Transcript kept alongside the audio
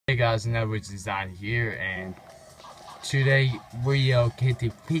guys, Network Design here, and today we are getting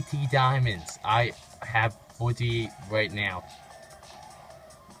 50 diamonds. I have 40 right now.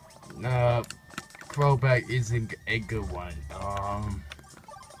 Throwback isn't a good one.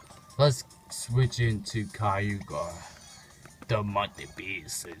 Let's switch into Cayuga, the Monkey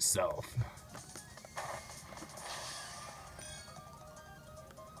Beast itself.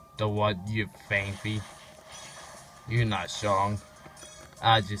 The one you fancy. You're not strong.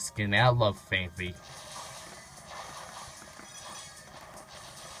 I just skin. I love fancy.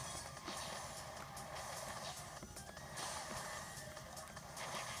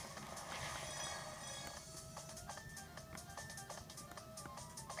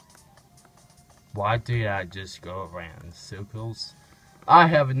 Why did I just go around in circles? I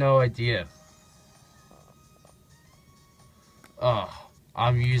have no idea.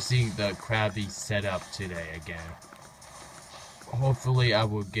 I'm using the Krabby setup today again. Hopefully I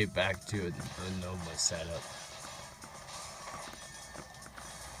will get back to the normal setup.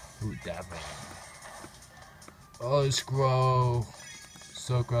 Ooh, that man. Oh, Scroll.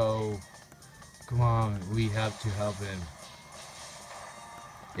 Soko. Come on, we have to help him.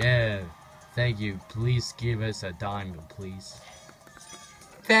 Yeah, thank you. Please give us a diamond, please.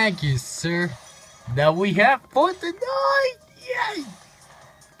 Thank you, sir. Now we have 49! Yay!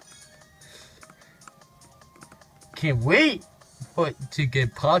 Can't wait to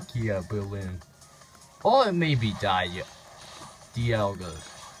get Palkia Berlin. Or maybe Dialga.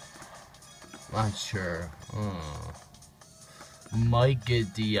 Not sure. Might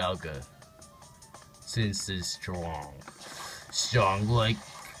get Dialga. Since it's strong. Strong like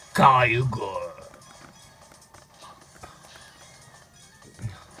Cayuga.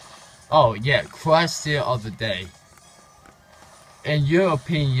 Oh yeah, question of the day. In your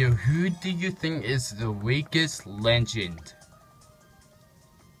opinion, who do you think is the weakest legend?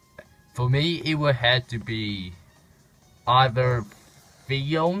 For me, it would have to be either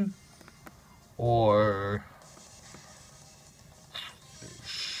Fion or...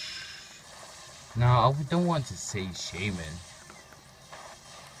 No, I don't want to say Shaman.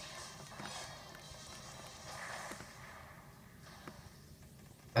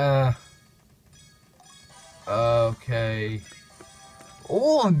 Okay.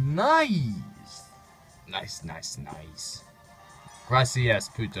 Oh, nice! Nice. Gracias,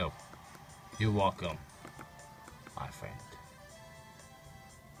 Puto. You're welcome, my friend.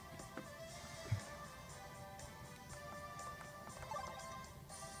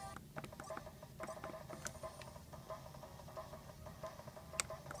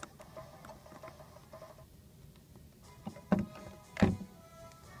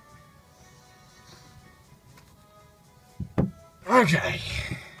 Okay.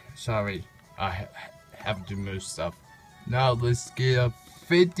 Sorry, I have to move stuff. Now let's get a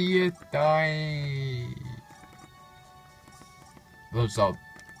 50th die. What's up?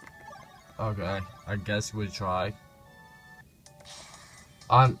 Okay, I guess we'll try.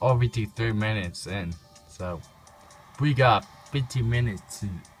 I'm already 3 minutes in, so we got 50 minutes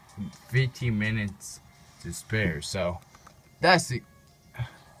to spare. So that's a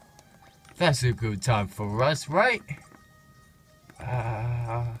good time for us, right?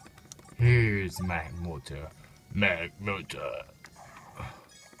 Here's Magmortar.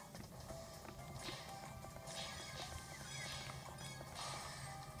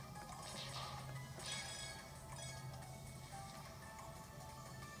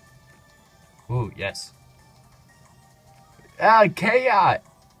 Oh, yes. Chaos!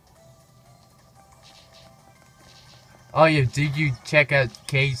 Oh yeah, did you check out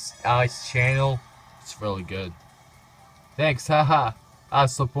K's channel? It's really good. Thanks, haha. I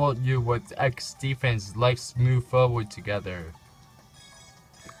support you with X defense. Let's move forward together.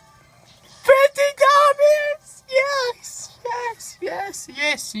 50 diamonds! Yes!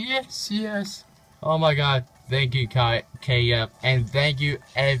 Oh my god. Thank you, KF, and thank you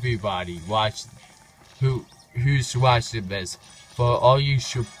everybody who's watching this for all you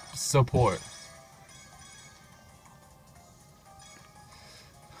support.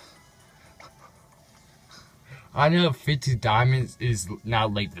 I know 50 diamonds is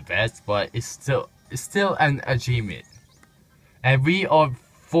not like the best, but it's still an achievement. And we are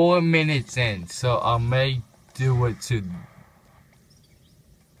 4 minutes in, so I may do it to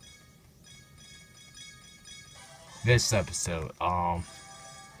this episode.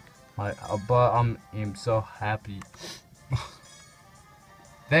 But I'm so happy.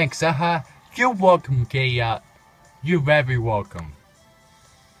 Thanks, You're welcome, Kaya. You're very welcome.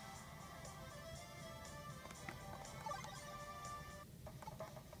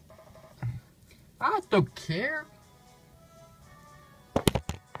 I don't care.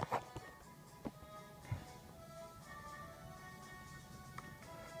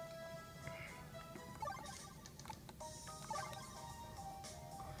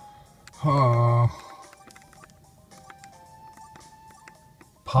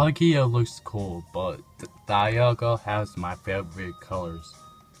 Palkia looks cool, but Dialga has my favorite colors.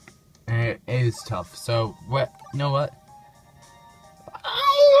 And it is tough, so what? You know what?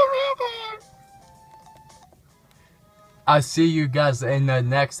 I'll see you guys in the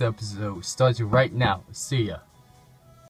next episode, starting right now. See ya.